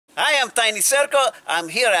Hi, I'm Tiny Circle. I'm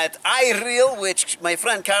here at iReal, which my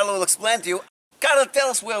friend Karla will explain to you. Karla, tell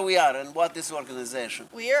us where we are and what this organization.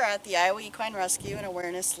 We are at the Iowa Equine Rescue and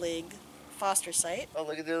Awareness League foster site. Oh,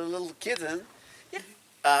 look at the little kitten.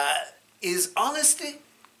 Yeah. Is honesty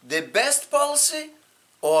the best policy,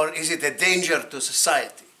 or is it a danger to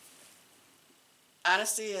society?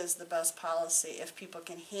 Honesty is the best policy if people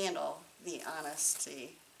can handle the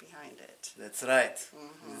honesty behind it. That's right.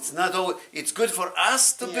 It's not always, it's good for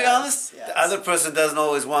us to be Yes, honest. yes. The other person doesn't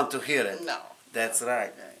always want to hear it. No. That's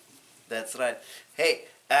right. Right. That's right. Hey,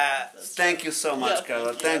 thank you so much, Yeah, Karla.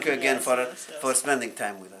 thank Thank you you. again Yes, for yes, yes. for spending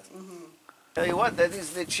time with us. Tell you what, that is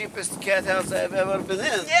the cheapest cat house I've ever been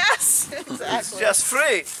in. Yes, exactly. It's just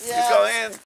free. Yeah. You go in.